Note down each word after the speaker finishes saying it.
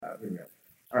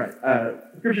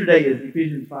Scripture today is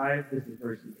Ephesians 5. This is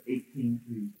verses 18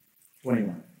 through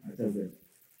 21. It says this.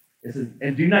 It says,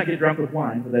 "And do not get drunk with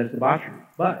wine, for that is debauchery,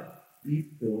 but be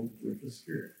filled with the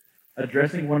Spirit,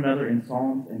 addressing one another in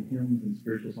psalms and hymns and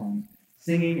spiritual songs,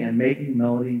 singing and making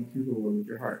melody to the Lord with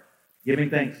your heart,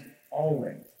 giving thanks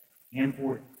always and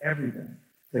for everything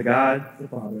to God the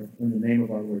Father in the name of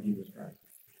our Lord Jesus Christ,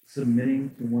 submitting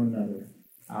to one another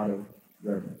out of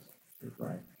reverence for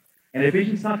Christ." And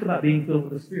Ephesians talks about being filled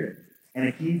with the Spirit. And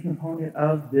a key component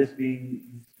of this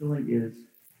filling is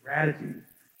gratitude.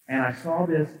 And I saw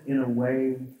this in a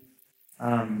way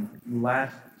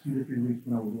last 2 to 3 weeks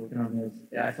when I was working on this.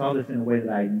 I saw this in a way that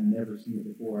I had never seen it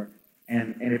before.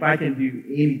 And if I can do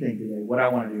anything today, what I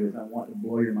want to do is I want to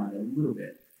blow your mind a little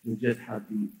bit with just how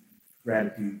deep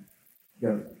gratitude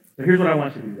goes. So here's what I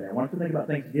want you to do today. I want you to think about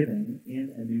Thanksgiving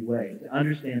in a new way, to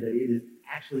understand that it is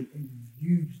actually a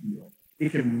huge deal.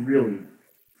 It can really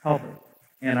help us.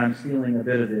 And I'm stealing a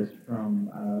bit of this from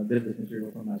business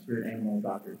material from my spirit animal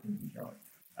doctor, Timothy Keller.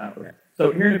 Okay.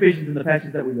 So here in Ephesians, in the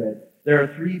passage that we read, there are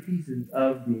 3 pieces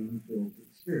of being filled with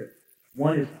the Spirit.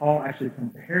 One is Paul actually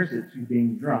compares it to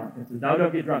being drunk and says, no,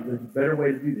 don't get drunk. There's a better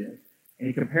way to do this. And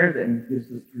he compares it and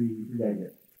gives us three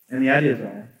ideas. And the ideas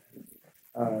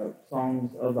are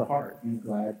songs of the heart, be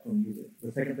glad from music.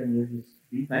 The second thing is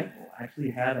be thankful.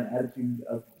 Actually have an attitude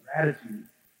of gratitude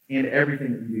in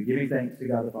everything that you do, giving thanks to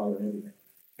God the Father and everything.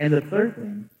 And the third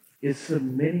thing is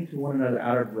submitting to one another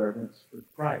out of reverence for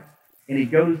Christ. And he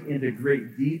goes into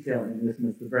great detail in this, and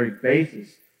it's the very basis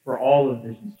for all of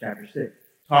Ephesians chapter 6,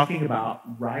 talking about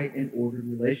right and ordered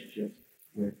relationships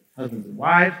with husbands and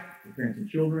wives, with parents and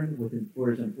children, with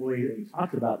employers and employees. And he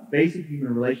talks about basic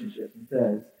human relationships and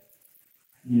says,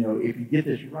 you know, if you get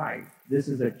this right, this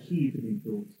is a key to being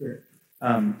filled with the Spirit.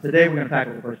 Today we're going to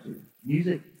tackle the first two,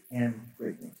 music and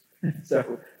gratefulness. So,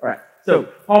 all right. So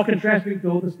Paul contrasts being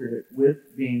filled with the Spirit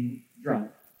with being drunk.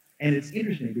 And it's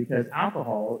interesting because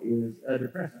alcohol is a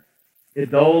depressant. It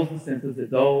dulls the senses,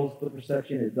 it dulls the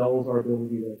perception, it dulls our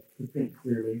ability to think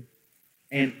clearly.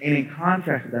 And in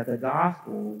contrast to that, the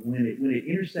gospel, when it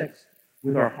intersects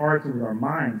with our hearts and with our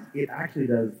minds, it actually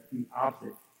does the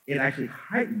opposite. It actually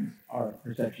heightens our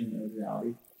perception of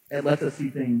reality. It lets us see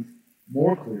things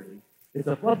more clearly. It's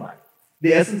a floodlight.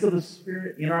 The essence of the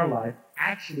Spirit in our life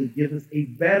actually gives us a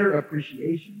better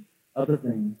appreciation of the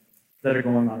things that are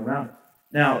going on around us.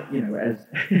 Now, you know, as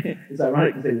it's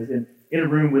ironic to say this, in a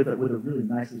room with a really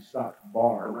nicely stocked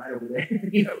bar right over there,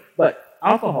 you know, but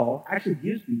alcohol actually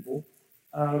gives people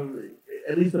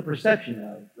at least the perception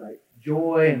of, right,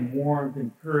 joy and warmth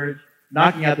and courage,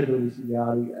 knocking out the ability to see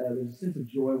reality. There's a sense of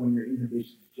joy when your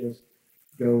inhibitions just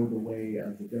go the way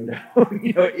of the dodo.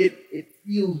 You know, it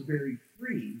feels very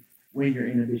free when your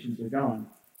inhibitions are gone.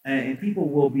 And people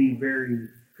will be very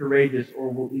courageous, or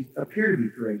will at least appear to be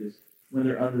courageous, when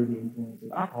they're under the influence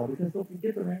of alcohol, because they'll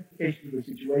forget the ramifications of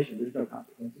the situation. There's no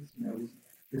consequences. You know,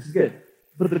 this is good.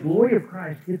 But the glory of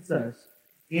Christ hits us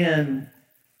in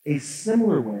a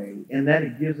similar way, in that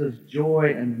it gives us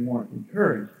joy and warmth and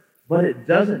courage. But it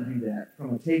doesn't do that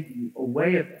from a taking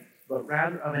away of things, but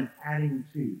rather of an adding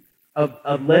to,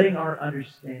 of letting our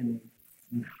understanding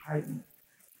be heightened.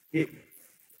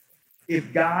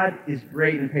 If God is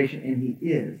great and patient, and He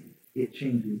is, it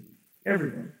changes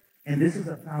everything. And this is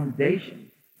a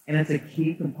foundation, and it's a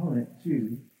key component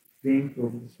to being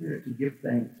filled with the Spirit, to give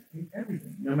thanks in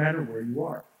everything, no matter where you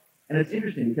are. And it's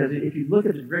interesting because if you look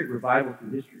at the great revival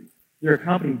through history, they're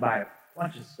accompanied by a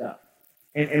bunch of stuff.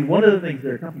 And one of the things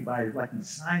they're accompanied by is like these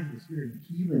signs of the Spirit and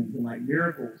healings and like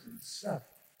miracles and stuff.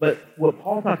 But what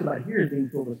Paul talks about here is being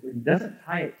filled with the Spirit. He doesn't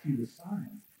tie it to the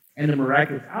signs and the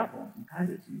miraculous outcomes. He ties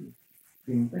it to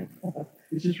being thankful.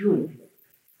 It's just really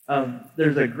interesting.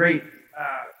 There's a great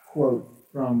quote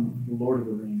from The Lord of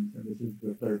the Rings, and this is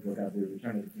the third book out there,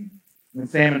 Return of the King. When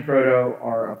Sam and Frodo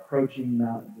are approaching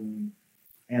Mount Doom,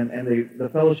 and the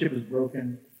fellowship is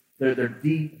broken, they're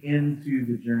deep into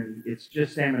the journey. It's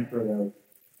just Sam and Frodo,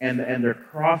 and they're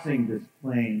crossing this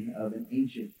plain of an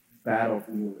ancient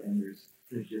battlefield, and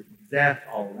there's just death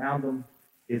all around them.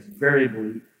 It's very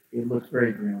bleak. It looks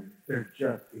very grim. They're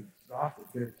just exhausted.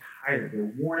 They're tired.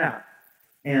 They're worn out.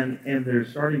 And it's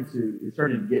starting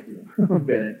to get to them a little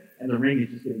bit, and the ring is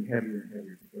just getting heavier and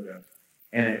heavier for Frodo.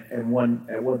 And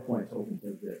at one point, Tolkien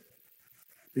says this,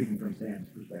 speaking from Sam's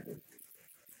perspective.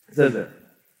 It says this: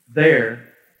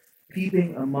 there,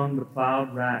 peeping among the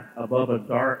cloud rack above a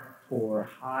dark tor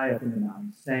high up in the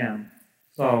mountains, Sam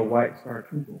saw a white star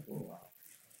twinkle for a while.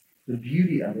 The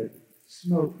beauty of it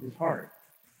smote his heart.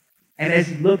 And as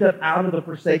he looked up out of the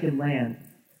forsaken land,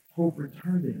 hope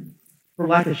returned to him. For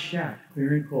like a shaft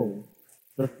clear and cold,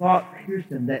 the thought pierced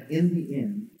him that in the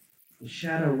end, the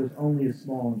shadow was only a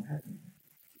small impediment.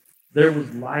 There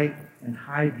was light and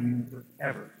high view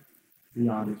forever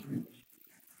beyond its reach.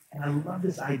 And I love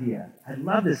this idea. I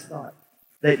love this thought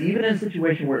that even in a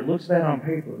situation where it looks bad on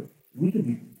paper, we can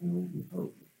be filled with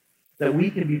hope. That we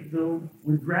can be filled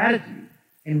with gratitude.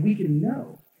 And we can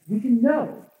know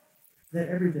that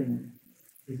everything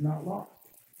is not lost.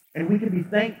 And we can be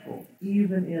thankful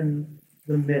even in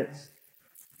the midst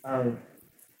of,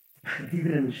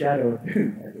 even in the shadow of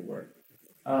doom, as it were.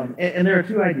 And there are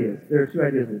two ideas. There are two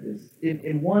ideas with this.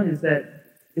 And one is that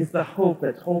it's the hope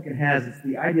that Tolkien has. It's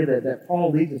the idea that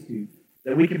Paul leads us to,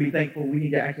 that we can be thankful, we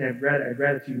need to actually have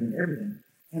gratitude in everything.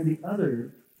 And the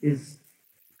other is,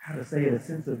 how to say it, a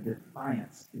sense of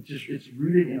defiance. It's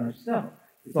rooted in ourselves.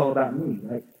 It's all about me,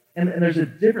 right? And there's a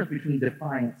difference between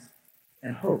defiance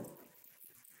and hope.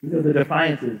 You know, the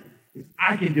defiance is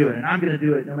I can do it, and I'm going to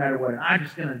do it no matter what. And I'm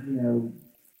just going to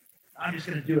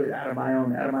do it out of my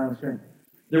own strength.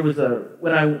 There was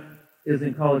when I was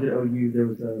in college at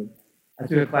OU, I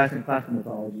took a class in classical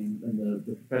mythology, and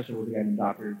the professor was a guy named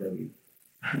Dr. Doty,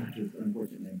 which is an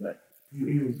unfortunate name, but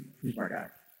he was a smart guy.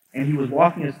 And he was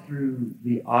walking us through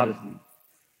the Odyssey.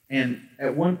 And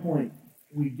at one point,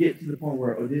 we get to the point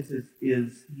where Odysseus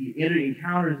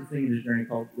encounters a thing in his journey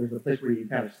called, there's a place where he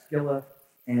encounters Scylla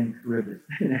and Charybdis.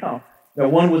 Now,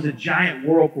 one was a giant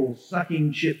whirlpool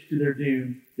sucking ships to their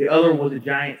doom. The other was a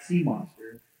giant sea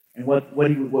monster. And what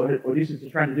Odysseus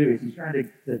is trying to do is he's trying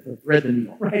to thread the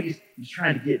needle, right? He's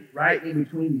trying to get right in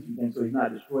between these two things so he's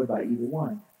not destroyed by either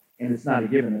one. And it's not a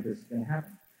given that this is going to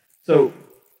happen. So,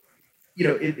 you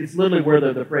know, it's literally where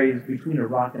the phrase between a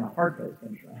rock and a hard place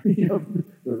comes from. You know,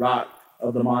 the rock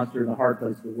of the monster and the hard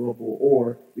place of the whirlpool,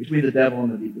 or between the devil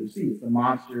and the deep blue sea. It's the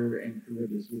monster and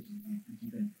Charybdis, which is two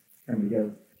things coming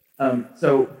together.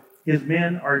 So his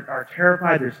men are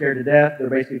terrified. They're scared to death. They're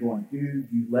basically going, dude,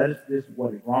 you led us to this.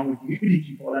 What is wrong with you? Did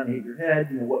you fall down and hit your head?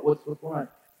 You know, what's going on?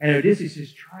 And Odysseus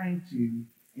is trying to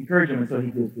encourage them, and so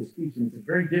he gives this speech, and it's a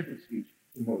very different speech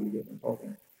than what we get from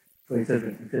Tolkien. So he says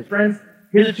this. He says, friends,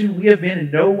 hitherto we have been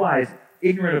in no wise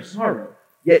ignorant of sorrow,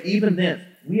 yet even thence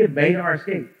we have made our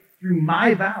escape through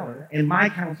my valor and my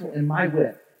counsel and my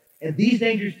wit. And these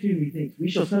dangers too, methinks, we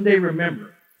shall someday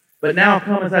remember. But now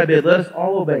come as I bid, let us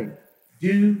all obey.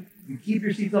 Do you keep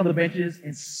your seats on the benches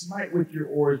and smite with your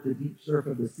oars the deep surf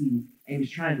of the sea. And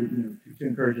he's trying to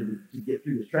encourage them to get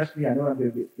through this. Trust me, I know I'm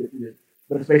going to get through this.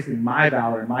 But it's basically my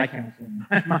valor and my counsel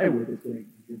and my wit that's going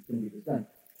to get this done.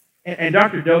 And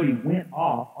Dr. Doty went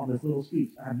off on this little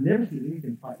speech. I've never seen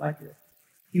anything quite like this.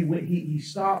 He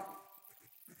stopped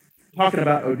talking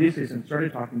about Odysseus and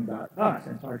started talking about us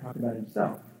and started talking about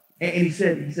himself. And he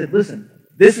said, listen,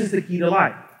 this is the key to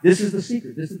life. This is the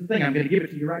secret. This is the thing. I'm going to give it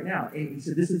to you right now. And he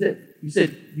said, this is it. He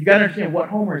said, you got to understand what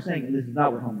Homer is saying. And this is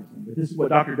not what Homer is saying, but this is what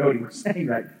Dr. Doty was saying,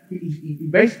 right? He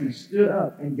basically stood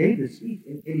up and gave this speech,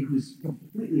 and he was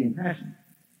completely impassioned.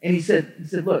 And he said,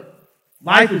 look,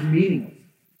 life is meaningless.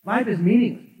 Life is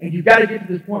meaningless. And you've got to get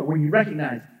to this point where you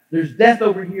recognize there's death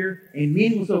over here and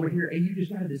meaningless over here, and you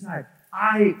just got to decide,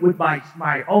 with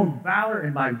my own valor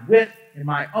and my wit and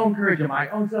my own courage and my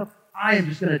own self, I am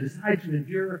just going to decide to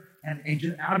endure, and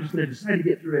I'm just going to decide to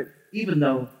get through it, even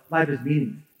though life is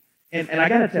meaningless. And I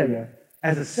got to tell you,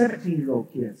 as a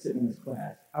 17-year-old kid sitting in this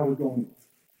class, I was going,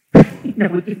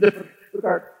 with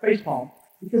our face palm,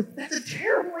 because that's a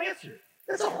terrible answer.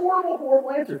 That's a horrible,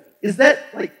 horrible answer. Is that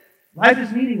like life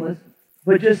is meaningless,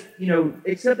 but just,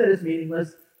 accept that it's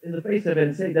meaningless in the face of it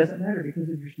and say it doesn't matter because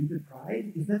of your stupid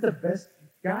pride? Is that the best?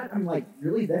 God, I'm like,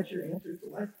 really? That's your answer to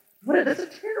life? That's a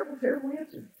terrible, terrible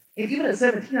answer. And even at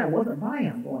 17, I wasn't buying.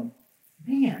 I'm going,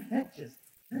 man, that's just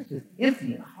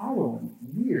empty and hollow and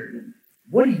weird. And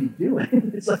what are you doing?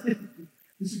 It's like,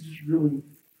 this is just really,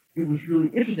 it was really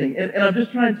interesting. And I'm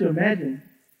just trying to imagine,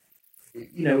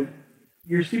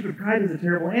 your stupid pride is a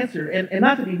terrible answer. And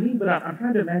not to be mean, but I'm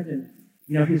trying to imagine,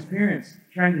 his parents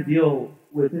trying to deal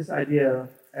with this idea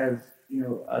as,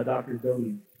 a Dr.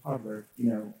 Doty toddler.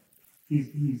 He's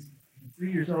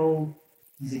 3 years old.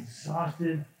 He's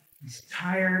exhausted. He's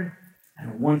tired.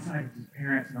 And on one side it's his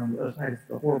parents, and on the other side it's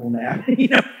the horrible nap.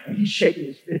 And he's shaking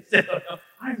his fist.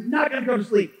 I'm not going to go to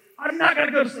sleep. I'm not going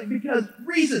to go to sleep because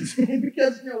reasons.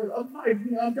 Because of life.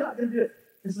 I'm not going to do it.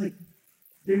 It's like,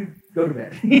 dude, go to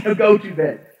bed. Go to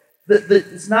bed.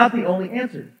 It's not the only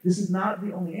answer. This is not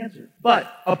the only answer.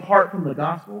 But apart from the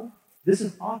gospel, this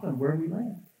is often where we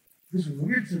land. This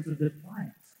weird sense of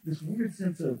defiance. This weird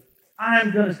sense of,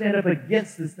 I'm going to stand up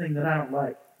against this thing that I don't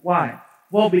like. Why?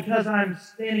 Well, because I'm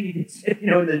standing against it,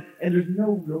 and there's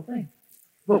no real thing.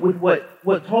 But with what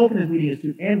Tolkien is leading us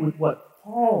to, and with what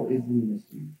Paul is leading us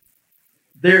to,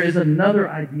 there is another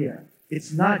idea.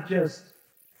 It's not just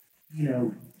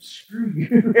screw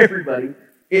you, everybody.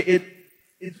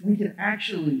 It's we can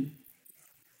actually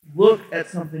look at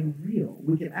something real.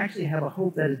 We can actually have a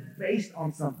hope that is based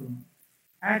on something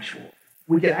actual.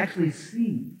 We can actually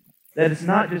see that it's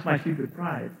not just my stupid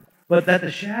pride, but that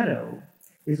the shadow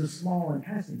is a small and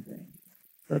passing thing.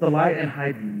 That the light and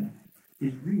high beauty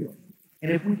is real.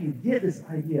 And if we can get this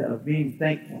idea of being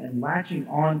thankful and latching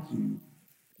onto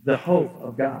the hope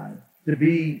of God, to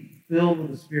be filled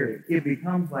with the Spirit, it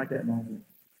becomes like that moment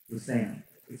with Sam.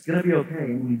 It's going to be okay,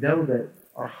 and we know that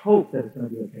our hope that it's going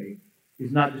to be okay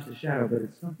is not just a shadow, but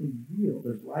it's something real.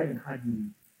 There's light and high beauty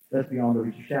that's beyond the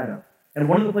reach of shadow. And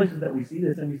one of the places that we see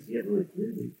this, and we see it really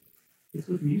clearly, is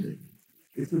with music.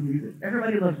 It's with music.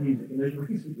 Everybody loves music, and there's a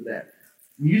reason for that.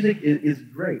 Music is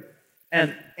great.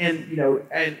 And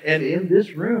in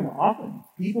this room, often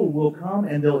people will come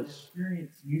and they'll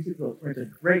experience music. They'll experience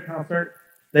a great concert.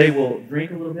 They will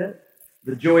drink a little bit.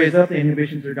 The joy is up. The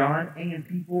inhibitions are gone. And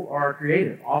people are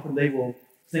creative. Often they will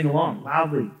sing along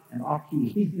loudly and off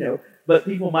key. But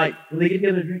people might, when they get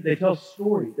together to drink, they tell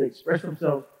stories. They express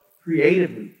themselves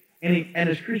creatively. And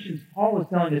as Christians, Paul is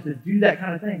telling us to do that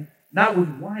kind of thing, not with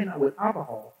wine, not with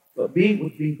alcohol, but being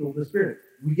filled with the Spirit.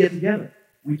 We get together.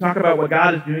 We talk about what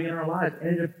God is doing in our lives,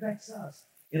 and it affects us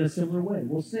in a similar way.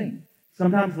 We'll sing,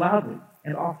 sometimes loudly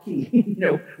and off-key.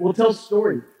 We'll tell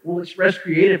stories. We'll express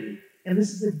creatively. And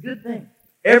this is a good thing.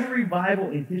 Every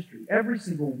Bible in history, every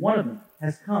single one of them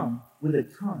has come with a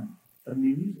ton of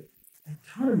new music. A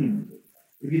ton of new music.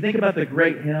 If you think about the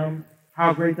great hymn,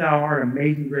 How Great Thou Art,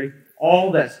 Amazing Grace,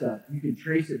 all that stuff, you can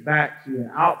trace it back to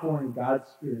an outpouring of God's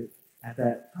Spirit at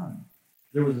that time.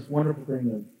 There was this wonderful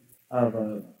thing of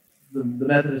the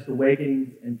Methodist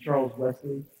Awakenings and Charles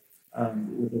Wesley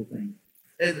with those things.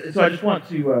 And so I just want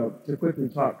to quickly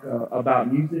talk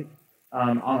about music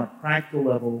on a practical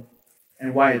level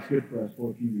and why it's good for us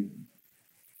for a few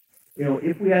reasons.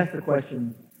 If we ask the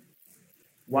question,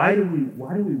 why do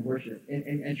we worship?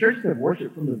 And churches have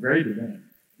worshiped from the very beginning.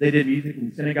 They did music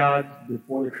in synagogues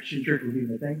before the Christian church was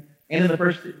even a thing. And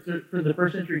for the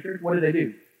first century church, what did they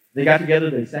do? They got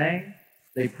together, they sang,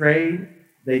 they prayed,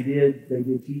 they did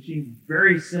teaching,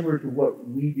 very similar to what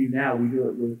we do now. We do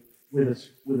it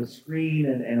with a screen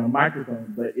and a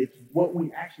microphone, but it's what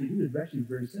we actually do is actually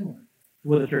very similar to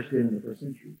what the church did in the first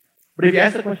century. But if you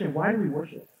ask the question, why do we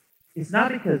worship? It's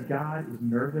not because God is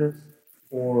nervous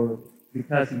or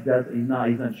because he's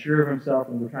unsure of himself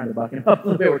and we're trying to buck him up a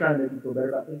little bit, we're trying to make him feel better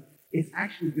about things. It's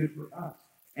actually good for us.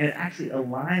 And it actually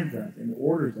aligns us and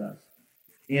orders us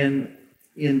in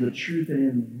the truth and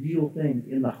in real things,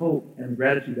 in the hope and the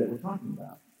gratitude that we're talking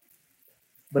about.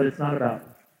 But it's not about us,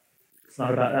 it's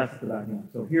about him.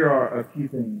 So here are a few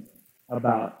things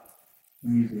about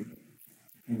music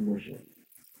and worship.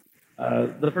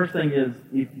 The first thing is,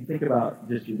 if you think about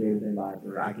just your day-to-day life,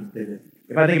 or I can say this,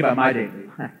 if I think about my day-to-day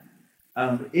life,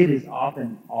 it is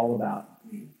often all about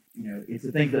me. It's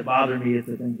the things that bother me, it's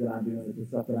the things that I'm doing, it's the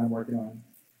stuff that I'm working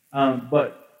on.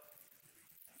 But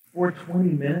for 20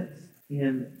 minutes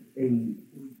in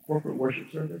a corporate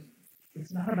worship service,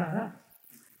 it's not about us.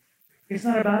 It's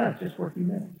not about us, just for a few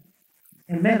minutes.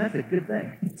 And man, that's a good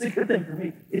thing. It's a good thing for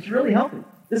me. It's really healthy.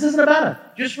 This isn't about us.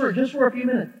 Just for a few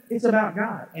minutes. It's about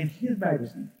God and his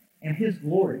majesty and his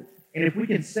glory. And if we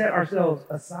can set ourselves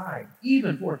aside,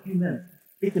 even for a few minutes,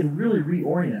 it can really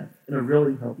reorient us in a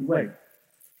really healthy way.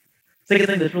 Second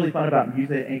thing that's really fun about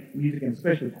music and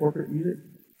especially corporate music,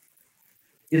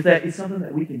 is that it's something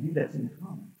that we can do that's in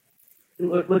common.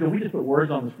 Look, if we just put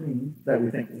words on the screen that we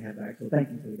think we have back, so thank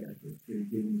you to the guys for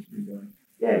getting the screen going.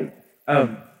 Yay!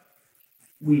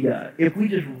 If we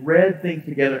just read things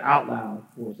together out loud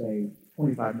for, say,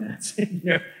 25 minutes,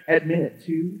 at minute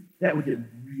 2, that would get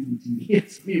really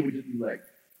tedious. Me would just be like,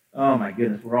 oh my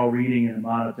goodness, we're all reading in a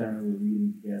monotone, we're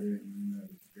reading together, and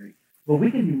it's great. But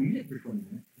we can do music for 20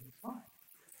 minutes, and it's fine.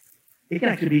 It can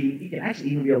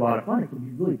actually even be a lot of fun. It can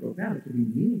be really profound. It can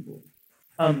be meaningful.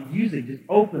 Music just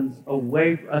opens a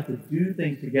way for us to do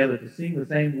things together, to sing the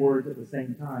same words at the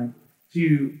same time,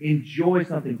 to enjoy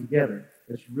something together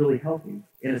that's really healthy,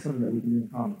 and it's something that we can do in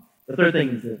common. The third thing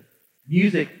is that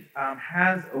music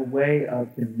has a way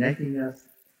of connecting us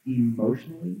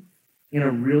emotionally in a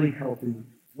really healthy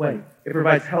way. It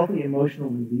provides healthy emotional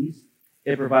release.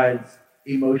 It provides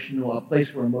a place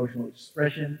for emotional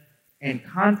expression and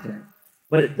content,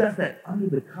 but it does that under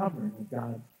the covering of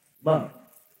God's love.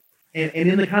 And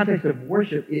in the context of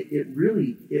worship,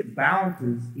 it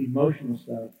balances emotional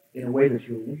stuff in a way that's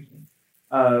really interesting.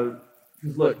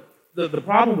 Because look, the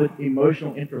problem with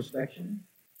emotional introspection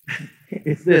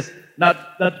It's this,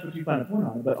 not to put too fine a point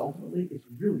on it, but ultimately it's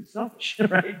really selfish,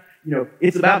 right?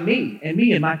 It's about me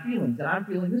and my feelings, and I'm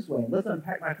feeling this way. And let's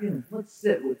unpack my feelings. Let's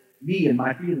sit with me and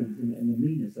my feelings and the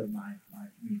meanness of my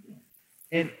me feelings.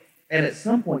 And and at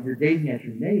some point you're gazing at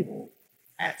your navel.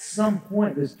 At some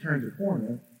point this turns a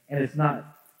corner, and it's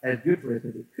not as good for us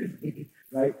as it could be,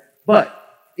 right? But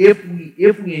if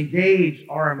we engage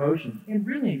our emotions and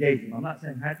really engage them, I'm not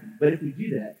saying have to, but if we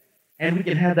do that, and we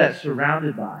can have that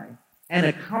surrounded by and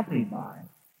accompanied by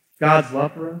God's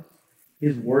love for us,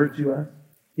 His word to us,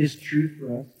 His truth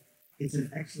for us, it's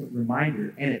an excellent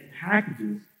reminder, and it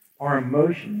packages our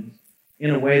emotions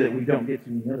in a way that we don't get to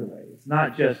in the other way. It's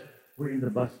not just we're in the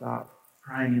bus stop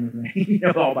crying in the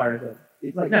rain, all by ourselves.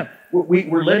 It's like, no,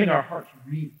 we're letting our hearts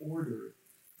reorder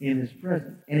in His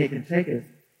presence, and it can take us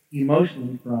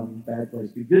emotionally from bad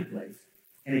place to good place,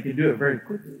 and it can do it very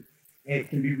quickly, and it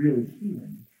can be really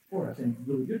healing for us and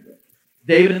really good for us.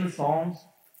 David in the Psalms,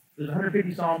 there's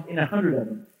 150 Psalms, in 100 of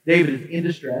them, David is in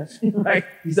distress, right?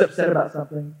 He's upset about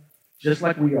something, just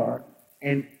like we are,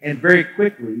 and very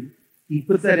quickly, he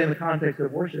puts that in the context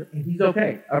of worship, and he's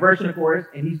okay. A verse and a chorus,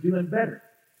 and he's doing better.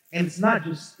 And it's not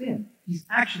just spin. He's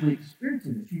actually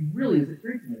experiencing this. He really is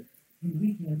experiencing this. And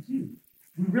we can too.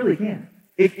 We really can.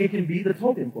 It can be the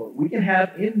Tolkien quote. We can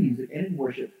have in music and in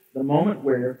worship the moment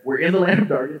where we're in the land of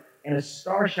darkness and a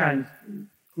star shines through,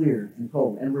 clear and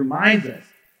cold, and reminds us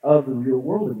of the real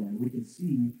world again. We can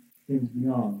see things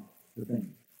beyond the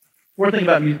things. Fourth thing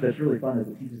about music that's really fun is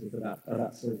it teaches us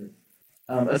about service,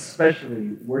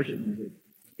 especially worship music.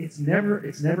 It's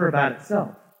never about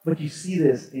itself, but you see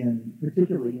this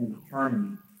particularly in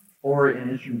harmony or in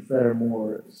instruments that are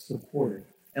more supportive.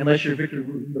 Unless you're Victor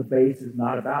Wooten, the bass is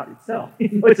not about itself.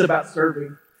 It's about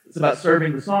serving. It's about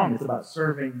serving the song. It's about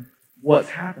serving what's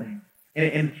happening,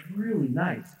 and it's really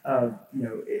nice.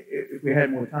 If we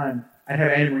had more time, I'd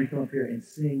have Anna Marie come up here and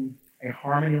sing a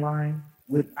harmony line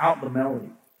without the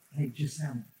melody. And it just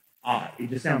sounds odd. It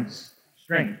just sounds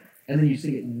strange. And then you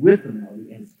sing it with the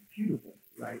melody, and it's beautiful,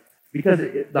 right? Because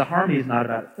the harmony is not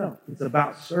about itself. It's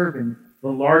about serving the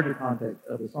larger context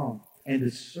of the song. And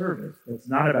this service that's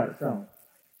not about itself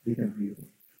becomes beautiful.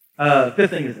 Fifth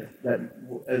thing is this, that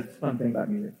is a fun thing about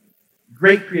music.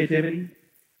 Great creativity,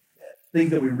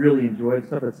 things that we really enjoy,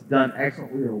 stuff that's done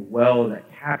excellently or well,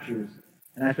 that captures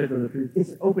an aspect of the truth. It's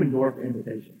an open door for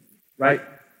invitation, right?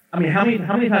 I mean, how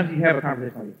many times do you have a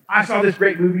conversation like this? I saw this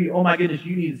great movie. Oh my goodness,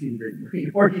 you need to see the great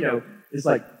movie. Or it's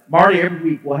like Marty. Every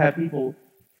week we'll have people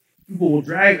will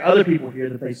drag other people here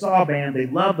that they saw a band, they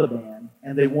love the band,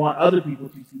 and they want other people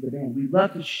to see the band. We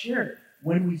love to share it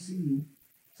when we see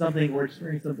something or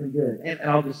experience something good. And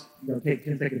I'll just take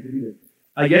 10 seconds to do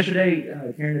this. Yesterday,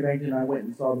 Karen Evangelist and I went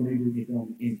and saw the new Disney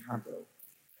film Encanto.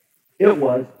 It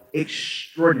was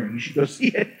extraordinary. You should go see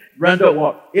it. Run, don't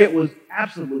walk. It was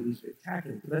absolutely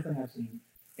spectacular. It's the best thing I've seen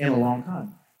in a long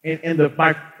time. And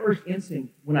my first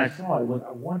instinct when I saw it was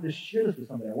I wanted to share this with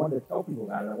somebody. I wanted to tell people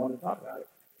about it. I wanted to talk about it.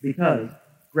 Because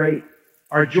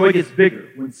our joy gets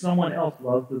bigger when someone else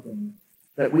loves the things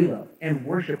that we love. And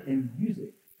worship and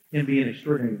music can be an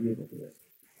extraordinary vehicle for this.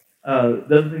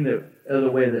 The other thing the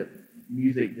other way that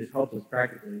music just helps us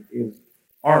practically is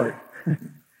art.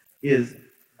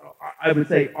 I would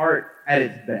say art at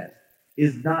its best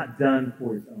is not done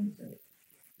for its own sake,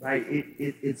 right?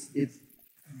 It's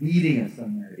leading us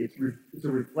somewhere. It's a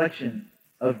reflection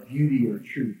of beauty or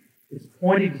truth. It's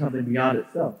pointing to something beyond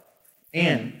itself.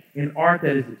 And in art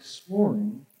that is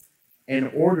exploring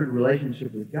an ordered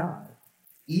relationship with God,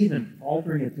 even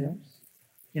altering attempts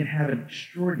can have an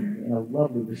extraordinary and a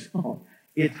lovely result.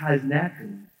 It ties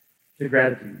naturally to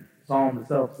gratitude. The Psalm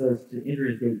itself says to enter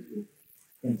His gates with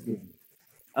thanksgiving.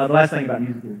 The last thing about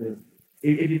music is this.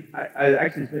 I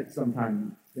actually spent some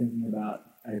time thinking about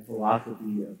a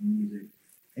philosophy of music.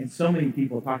 And so many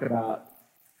people talk about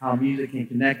how music can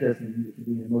connect us, and music can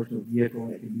be an emotional vehicle,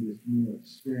 and it can be this communal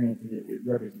experience, and it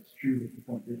represents truth, it can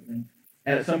point to different things.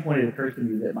 And at some point it occurs to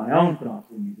me that my own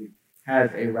philosophy of music has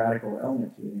a radical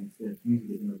element to it, and it's this: music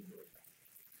is an open door to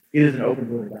God. It is an open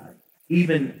door to God.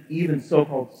 Even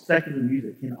so-called secular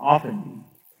music can often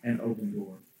be an open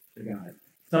door to God.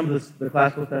 Some of the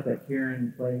classical stuff that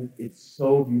Karen plays, it's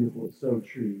so beautiful, it's so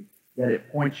true, that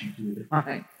it points you to the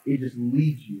divine. It just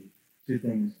leads you to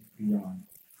things beyond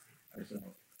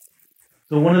ourselves.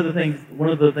 So one of the things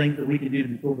that we can do to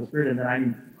be full of the Spirit, and that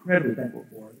I'm incredibly thankful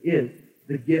for, is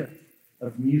the gift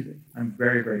of music. I'm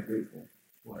very, very grateful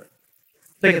for it.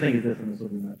 Second thing is this, and this will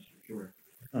be much shorter.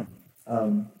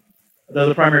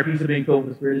 The primary piece of being filled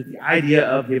with the Spirit is the idea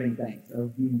of giving thanks,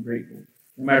 of being grateful,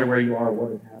 no matter where you are or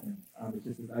what has happened. It's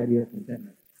just this idea of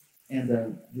contentment. And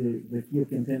the key of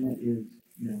contentment is,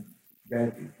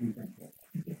 Gratitude, be thankful.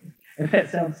 And that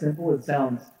sounds simple. That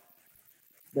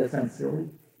sounds silly.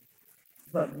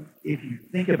 But if you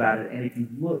think about it, and if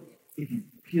you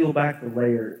peel back the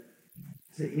layer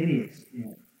to any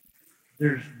extent,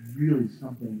 there's really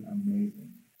something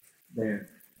amazing there.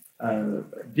 A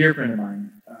dear friend of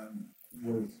mine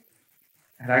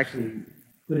had actually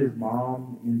put his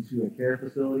mom into a care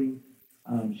facility.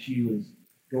 She was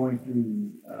going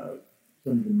through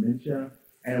some dementia,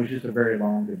 and it was just a very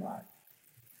long goodbye.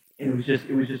 And it was just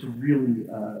really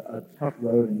a tough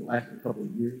road, and it lasted a couple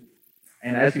of years.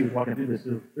 And as he was walking through this,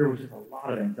 there was just a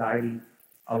lot of anxiety,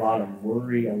 a lot of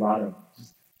worry, a lot of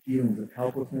just feelings of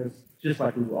helplessness, just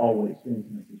like we were all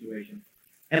experiencing in this situation.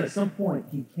 And at some point,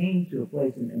 he came to a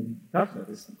place, and he talks about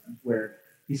this sometimes, where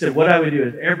he said, what I would do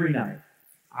is every night,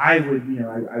 I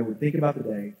would think about the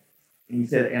day, and he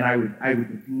said, and I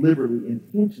would deliberately,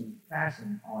 intentionally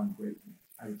fasten on gratefulness.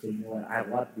 I would say, you know what, I have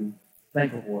a lot to be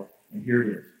thankful for, and here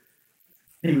it is.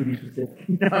 And he would be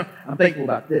specific. I'm thankful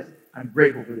about this. I'm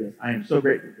grateful for this. I am so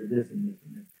grateful for this and this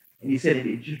and this. And he said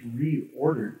it just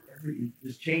reordered it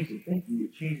just changed his thinking.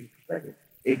 It changed his perspective.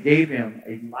 It gave him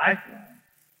a lifeline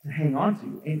to hang on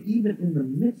to. And even in the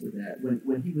midst of that,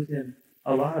 when he was in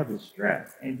a lot of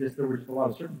distress and there were just a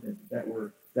lot of circumstances that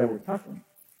were tough for him,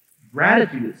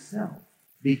 gratitude itself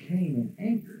became an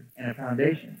anchor and a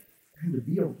foundation for him to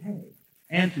be okay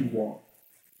and to walk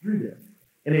through this.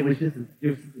 And it was just an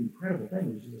incredible thing.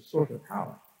 It was just a source of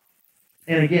power.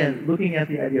 And again, looking at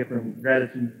the idea from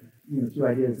gratitude, two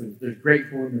ideas. There's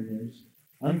grateful and then there's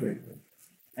ungrateful.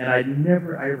 And I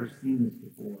ever seen this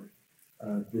before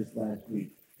this last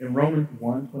week. In Romans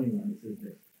 1:21, it says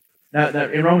this. Now,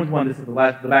 in Romans 1, this is the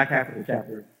back half of the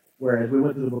chapter, whereas we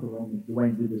went through the book of Romans,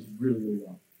 Dwayne did this really, really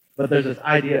well. But there's this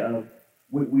idea of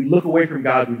we look away from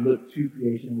God, we look to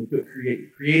creation, we put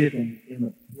creative things in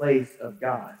the place of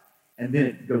God. And then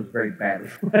it goes very badly.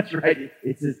 That's right.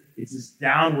 It's this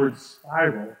downward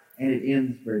spiral, and it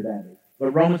ends very badly.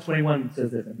 But Romans 21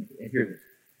 says this, and hear this.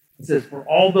 It says, for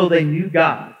although they knew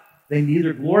God, they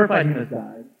neither glorified him as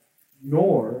God,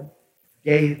 nor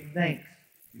gave thanks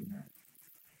to him.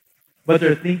 But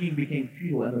their thinking became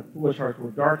futile, and their foolish hearts were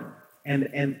darkened. And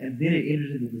then it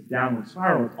enters into this downward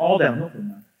spiral. It's all downhill from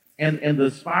that. And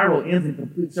the spiral ends in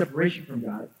complete separation from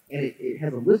God, and it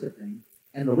has a list of things.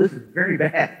 And the list is very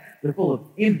bad. They're full of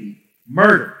envy,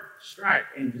 murder, strife,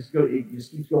 and it just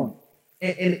keeps going.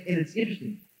 And it's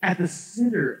interesting. At the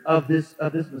center of this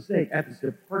mistake, at this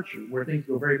departure where things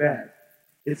go very bad,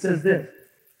 it says this: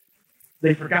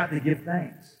 they forgot to give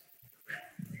thanks.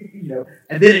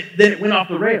 And then it went off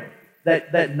the rail.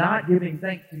 That not giving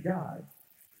thanks to God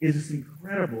is this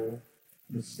incredible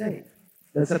mistake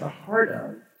that's at the heart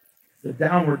of the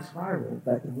downward spiral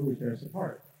that can really tear us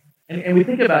apart. And we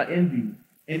think about envy,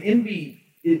 and envy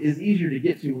is easier to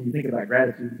get to when you think about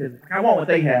gratitude, because I want what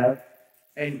they have,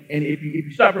 and if you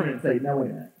stop for a minute and say, no,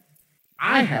 wait a minute,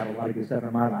 I have a lot of good stuff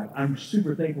in my life. I'm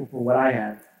super thankful for what I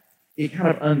have. It kind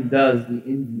of undoes the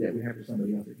envy that we have for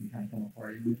somebody else that can kind of come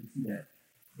apart, and we can see that.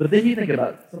 But then you think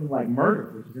about something like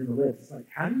murder, which is in the list. It's like,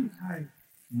 how do you tie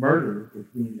murder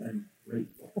with being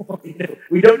ungrateful?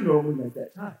 We don't normally make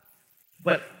that tie.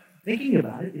 But thinking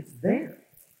about it, it's there.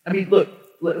 I mean, look,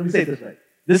 let me say it this way.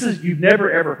 You've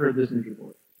never, ever heard this news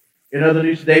report. In other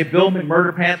news today, Bill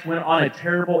McMurderpants went on a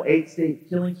terrible 8-state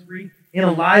killing spree. In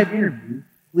a live interview,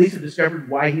 police have discovered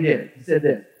why he did it. He said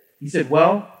this. He said,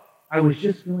 well, I was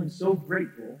just feeling so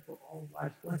grateful for all of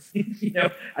life's blessings.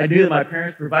 I knew that my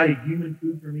parents provided human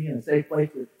food for me and a safe place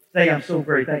to stay. I'm so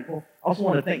very thankful. I also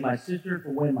want to thank my sister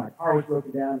for when my car was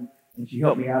broken down and she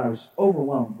helped me out. I was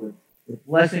overwhelmed with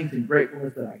blessings and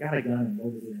gratefulness that I got a gun and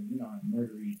loaded it in, on a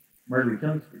murdery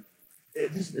killing spree.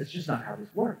 It's just not how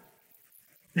this works.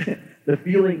 The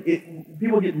feeling,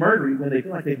 people get murdery when they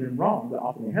feel like they've been wrong, but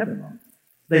often they have been wrong.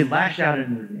 They lash out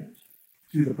in revenge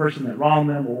to the person that wronged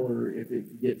them, or if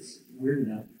it gets weird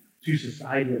enough, to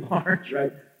society at large,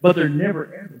 right? But they're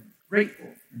never, ever grateful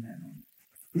in that moment.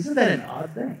 Isn't that an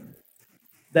odd thing?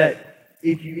 That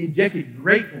if you injected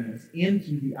gratefulness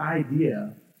into the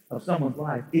idea of someone's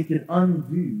life, it could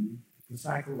undo the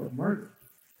cycle of murder.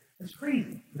 That's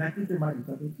crazy. And I think there might be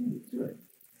something to it.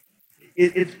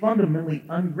 It's fundamentally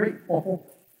ungrateful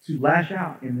to lash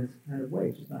out in this kind of way.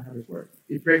 It's just not how this works.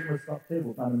 It's gratefulness off the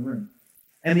table, found in the room.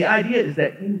 And the idea is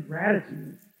that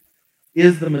ingratitude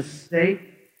is the mistake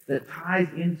that ties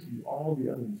into all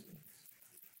the other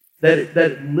mistakes.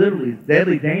 That literally is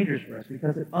deadly dangerous for us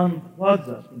because it unplugs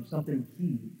us from something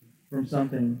key, from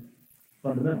something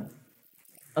fundamental.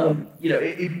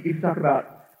 If you talk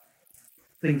about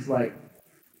things like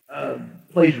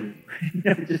plagiarism,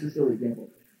 just a silly example,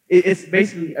 it's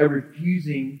basically a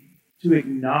refusing to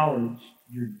acknowledge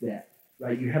your debt,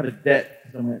 right? You have a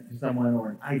debt to someone or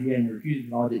an idea, and you're refusing to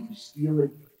acknowledge it. You steal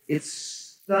it. It's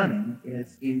stunning, and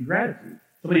it's ingratitude.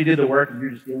 Somebody did the work, and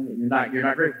you're just stealing it. You're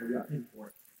not grateful. You're not thankful for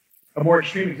it. A more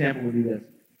extreme example would be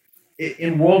this: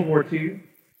 in World War II,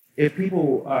 if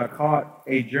people caught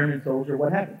a German soldier,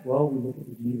 what happens? Well, we look at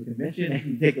the Geneva Convention, and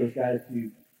you take those guys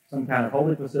to some kind of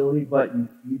holy facility, but you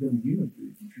feed them human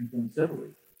food. You treat them civilly.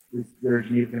 There are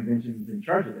Geneva Conventions in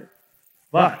charge of this.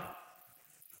 But,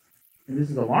 and this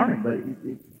is alarming, but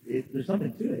there's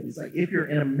something to it. It's like if you're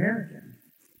an American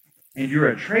and you're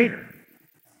a traitor,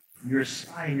 you're a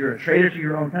spy, and you're a traitor to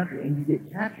your own country, and you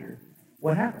get captured,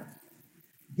 what happens?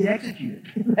 You get executed.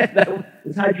 That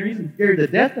was high treason, carried the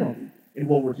death penalty in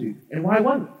World War II. And why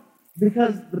was it?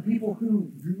 Because the people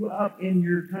who grew up in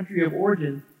your country of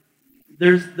origin,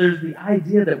 there's the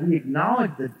idea that we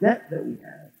acknowledge the debt that we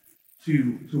have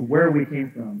to where we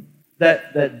came from.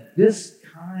 That this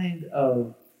kind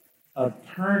of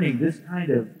turning, this kind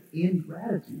of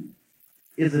ingratitude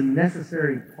is a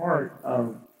necessary part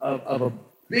of a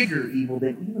bigger evil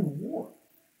than even war.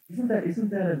 Isn't that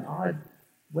an odd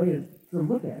way to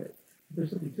look at it? There's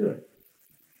something to it.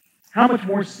 How much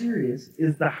more serious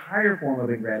is the higher form of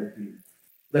ingratitude,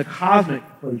 the cosmic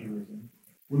plagiarism,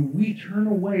 when we turn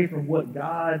away from what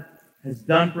God has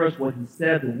done for us, what He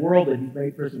said, the world that He's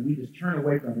made for us, and we just turn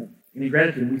away from it in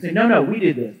ingratitude. And we say, no, we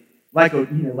did this. Like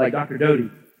Dr. Doty,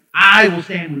 I will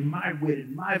stand with my wit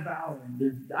and my valor,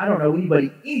 and I don't know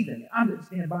anybody anything. I'm going to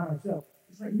stand by myself.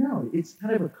 It's like, no, it's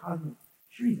kind of a cosmic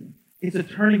treason. It's a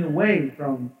turning away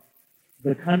from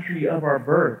the country of our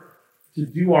birth to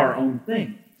do our own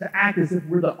thing, to act as if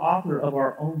we're the author of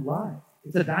our own lives.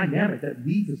 It's a dynamic that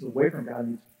leads us away from God,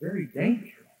 and it's very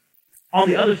dangerous. On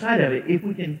the other side of it, if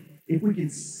we can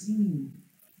see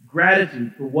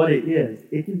gratitude for what it is,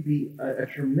 it can be a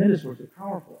tremendous source of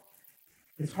power for us.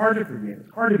 It's hard to forgive.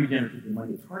 It's hard to be generous with your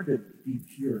money. It's hard to be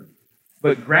pure.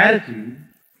 But gratitude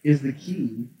is the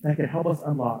key that can help us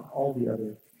unlock all the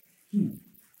other keys.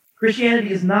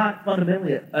 Christianity is not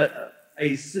fundamentally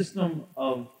a system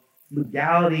of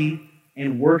legality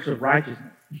and works of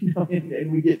righteousness.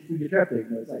 And we get trapped there.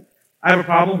 It's like, I have a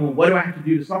problem. Well, what do I have to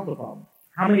do to solve the problem?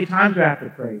 How many times do I have to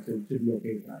pray to be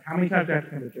okay with that? How many times do I have to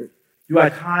come to church? Do I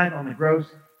tithe on the gross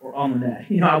or on the net?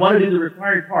 I want to do the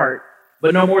required part,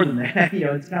 but no more than that.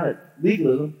 It's kind of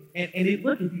legalism. And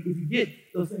look, if you get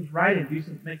those things right and make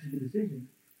some good decisions,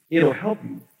 it'll help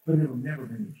you, but it'll never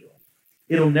bring you joy.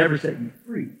 It'll never set you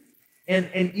free.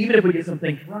 And even if we get some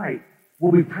things right,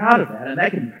 we'll be proud of that, and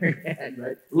that can be very bad,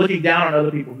 right? Looking down on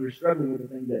other people who are struggling with the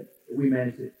things that we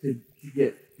managed to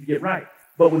get right.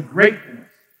 But with gratefulness,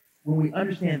 when we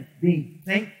understand being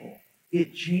thankful,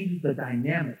 it changes the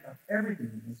dynamic of everything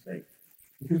in this faith.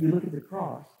 Because we look at the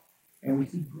cross and we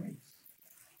see grace.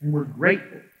 And we're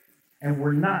grateful. And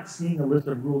we're not seeing a list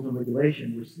of rules and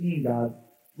regulations. We're seeing God's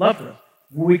love for us.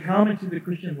 When we come into the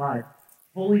Christian life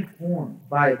fully formed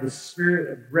by the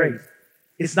Spirit of grace,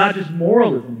 it's not just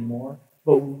moralism anymore,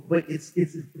 but it's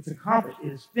accomplished.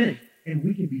 It is finished. And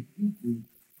we can be deeply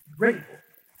grateful.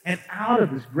 And out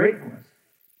of this gratefulness,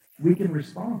 we can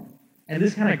respond. And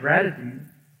this kind of gratitude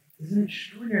is an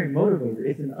extraordinary motivator.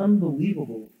 It's an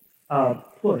unbelievable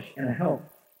push and a help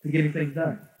to getting things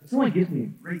done. If someone gives me a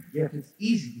great gift, it's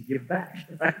easy to give back.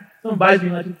 If someone buys me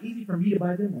lunch, it's easy for me to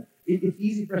buy them lunch. It's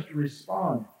easy for us to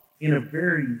respond in a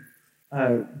very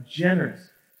generous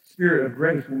spirit of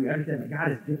grace when we understand that God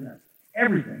has given us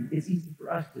everything. It's easy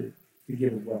for us to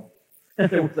give as well.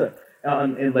 There was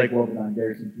in Lake Wobegon,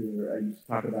 Garrison Cooler, I used to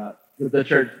talk about the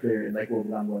church there in Lake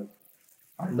Wobegon was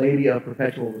Our Lady of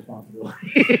Perpetual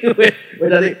Responsibility.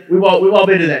 Which I think we've all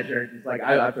been to that church. It's like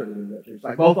I've certainly been to that church. It's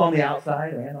like both on the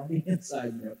outside and on the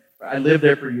inside. I lived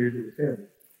there for years. It was terrible.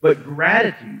 But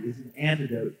gratitude is an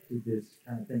antidote to this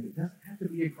kind of thing. It doesn't have to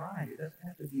be a grind. It doesn't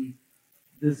have to be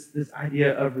this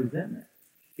idea of resentment.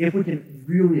 If we can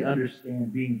really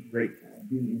understand being grateful and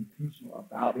being intentional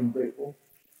about being grateful,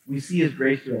 we see His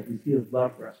grace to us. We see His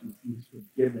love for us. We see His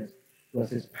forgiveness to us,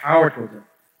 His power towards us.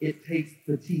 It takes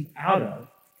the teeth out of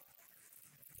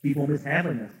people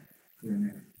mishandling us here and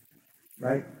there,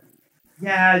 right?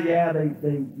 Yeah, they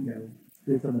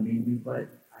did something mean to me, but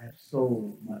I have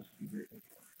so much to be grateful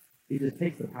for. It just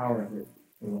takes the power of it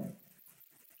away,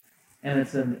 and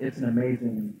it's an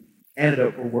amazing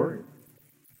antidote for worry.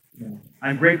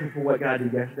 I'm grateful for what God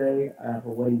did yesterday,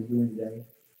 for what He's doing today,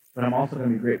 but I'm also going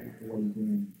to be grateful for what He's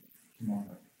doing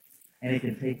tomorrow, and it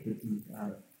can take the teeth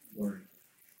out of worry.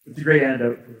 It's a great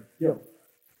antidote for guilt.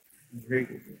 I'm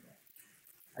grateful for that.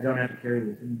 I don't have to carry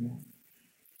this anymore.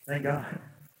 Thank God.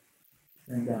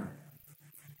 Thank God.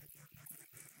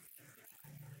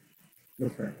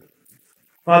 Let's pray.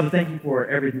 Father, thank you for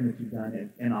everything that you've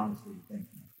done, and honestly, thank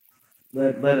you.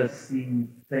 Let us see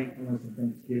thankfulness and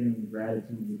thanksgiving and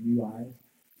gratitude with new eyes.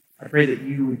 I pray that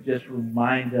you would just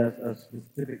remind us of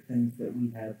specific things that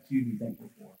we have to be thankful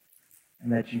for,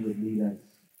 and that you would lead us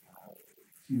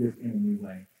to this in a new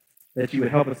way. That you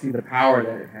would help us see the power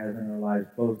that it has in our lives,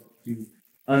 both to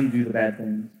undo the bad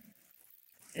things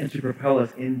and to propel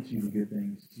us into the good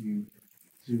things, to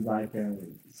like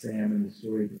Sam in the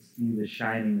story, to see the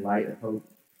shining light of hope,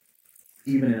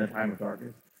 even in a time of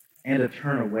darkness, and to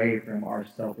turn away from our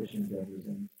selfish endeavors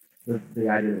and the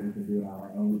idea that we can do it on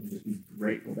our own. We can just be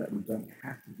grateful that we don't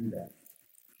have to do that.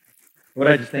 Lord,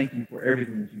 I just thank you for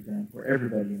everything that you've done, for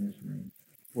everybody in this room,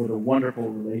 for the wonderful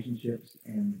relationships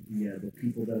and the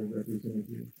people that are represented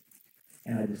here.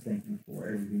 And I just thank you for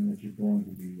everything that you're going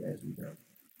to do as we go.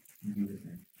 In Jesus'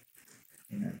 name,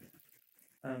 amen.